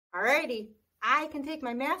Alrighty, I can take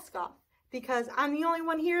my mask off because I'm the only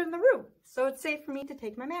one here in the room, so it's safe for me to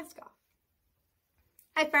take my mask off.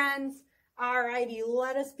 Hi friends. Alrighty,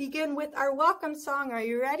 let us begin with our welcome song. Are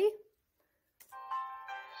you ready?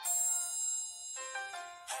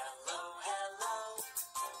 Hello, hello.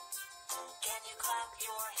 Can you clap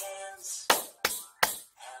your hands?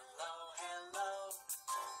 Hello, hello.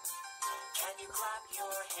 Can you clap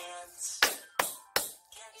your hands?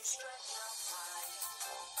 Can you stretch out high?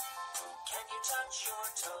 Can you touch your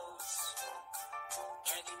toes?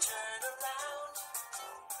 Can you turn around?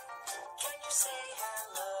 Can you say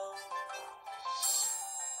hello?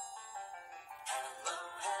 Hello,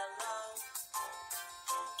 hello.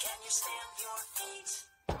 Can you stamp your feet?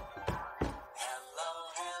 Hello,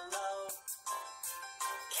 hello.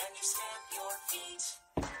 Can you stamp your feet?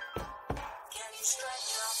 Can you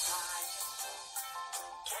stretch up high?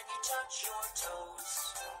 Can you touch your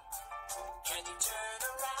toes? Can you turn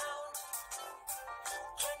around?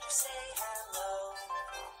 Can you say hello?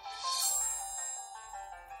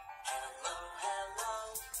 Hello, hello.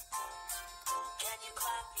 Can you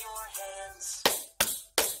clap your hands?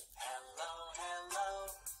 Hello, hello.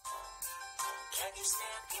 Can you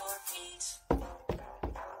stamp your feet?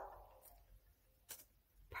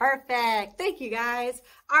 Perfect. Thank you guys.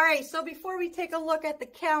 All right, so before we take a look at the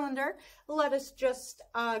calendar, let us just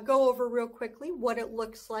go over real quickly what it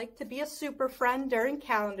looks like to be a super friend during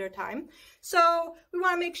calendar time. So we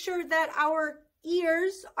want to make sure that our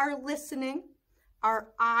ears are listening, our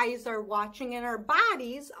eyes are watching, and our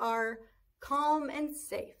bodies are calm and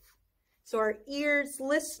safe. So our ears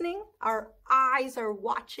listening, our eyes are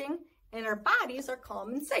watching, and our bodies are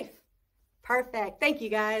calm and safe. Perfect. Thank you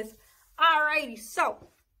guys. All righty, so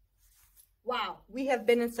wow, we have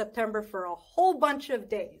been in September for a whole bunch of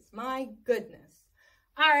days. My goodness.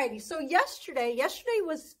 Alrighty, so yesterday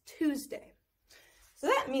was Tuesday. So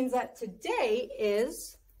that means that today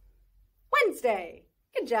is Wednesday.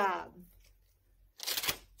 Good job.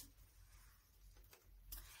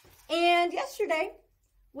 And yesterday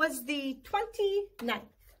was the 29th.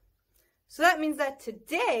 So that means that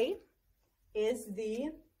today is the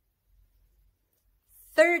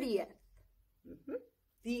 30th.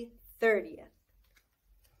 The 30th.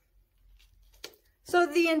 So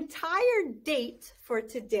the entire date for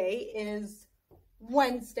today is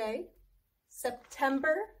Wednesday,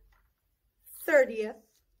 September 30th,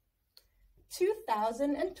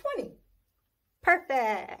 2020.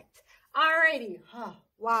 Perfect. Alrighty. Oh,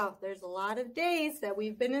 wow, there's a lot of days that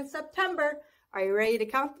we've been in September. Are you ready to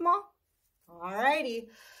count them all? Alrighty.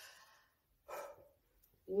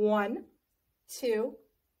 1, 2,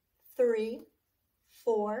 3,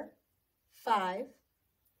 4, 5,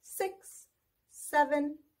 6,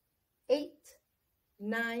 7, 8,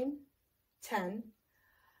 9, 10,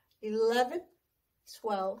 11,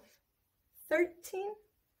 12, 13,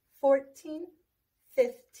 14,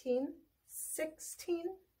 15, 16,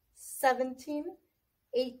 17,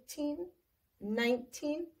 18,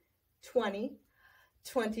 19, 20,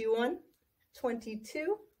 21,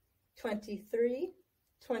 22, 23,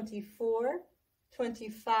 24,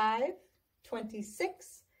 25,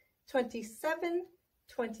 26, 27,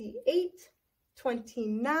 28,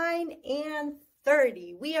 29, and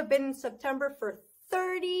 30. We have been in September for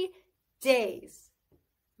 30 days.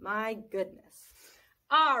 My goodness.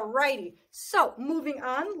 Alrighty, so moving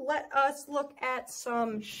on, let us look at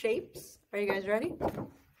some shapes. Are you guys ready?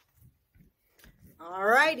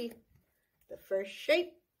 Alrighty, the first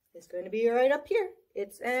shape is going to be right up here.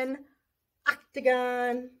 It's an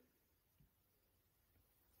octagon.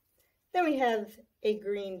 Then we have a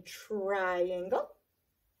green triangle.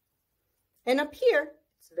 And up here,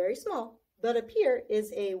 it's very small, but up here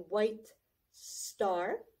is a white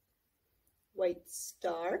star. White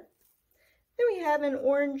star. Then we have an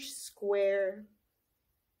orange square.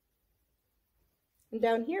 And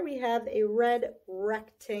down here we have a red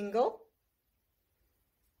rectangle.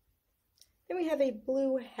 Then we have a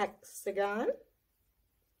blue hexagon.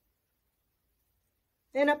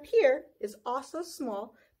 And up here is also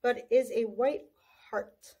small, but is a white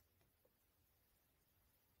heart.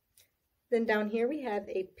 Then down here we have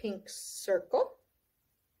a pink circle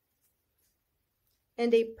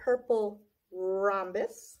and a purple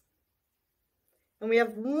rhombus. And we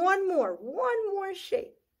have one more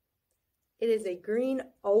shape. It is a green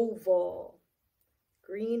oval.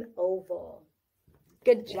 Green oval.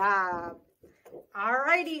 Good job.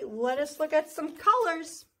 Alrighty, let us look at some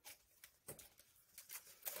colors.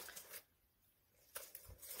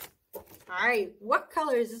 Alright, what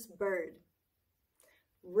color is this bird?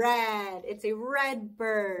 Red. It's a red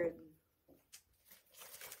bird.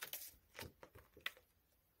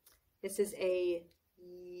 This is a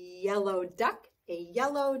yellow duck, a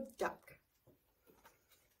yellow duck.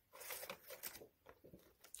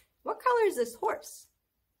 What color is this horse?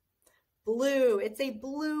 Blue. It's a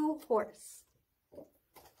blue horse.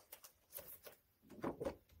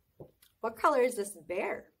 What color is this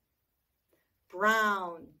bear?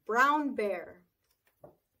 Brown. Brown bear.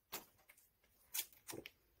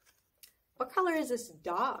 What color is this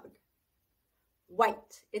dog?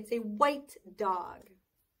 White. It's a white dog.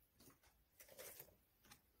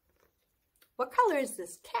 What color is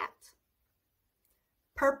this cat?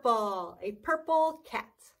 Purple. A purple cat.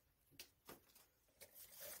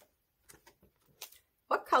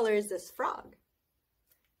 What color is this frog?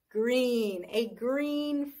 Green. A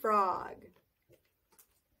green frog.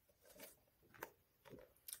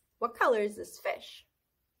 What color is this fish?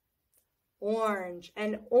 Orange.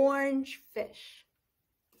 An orange fish.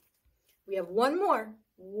 We have one more.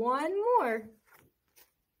 One more.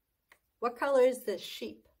 What color is this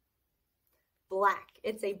sheep? Black.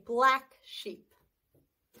 It's a black sheep.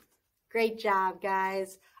 Great job,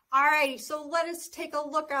 guys. Alrighty, so let us take a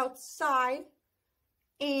look outside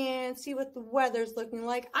and see what the weather's looking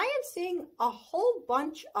like. I am seeing a whole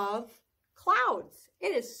bunch of clouds.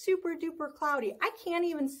 It is super duper cloudy. I can't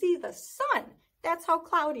even see the sun. That's how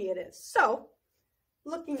cloudy it is. So,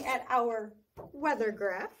 looking at our weather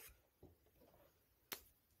graph,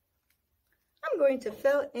 I'm going to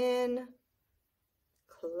fill in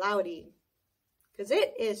cloudy because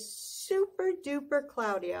it is super duper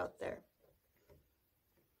cloudy out there.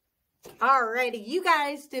 Alrighty, you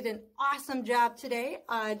guys did an awesome job today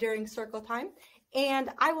during circle time, and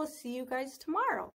I will see you guys tomorrow.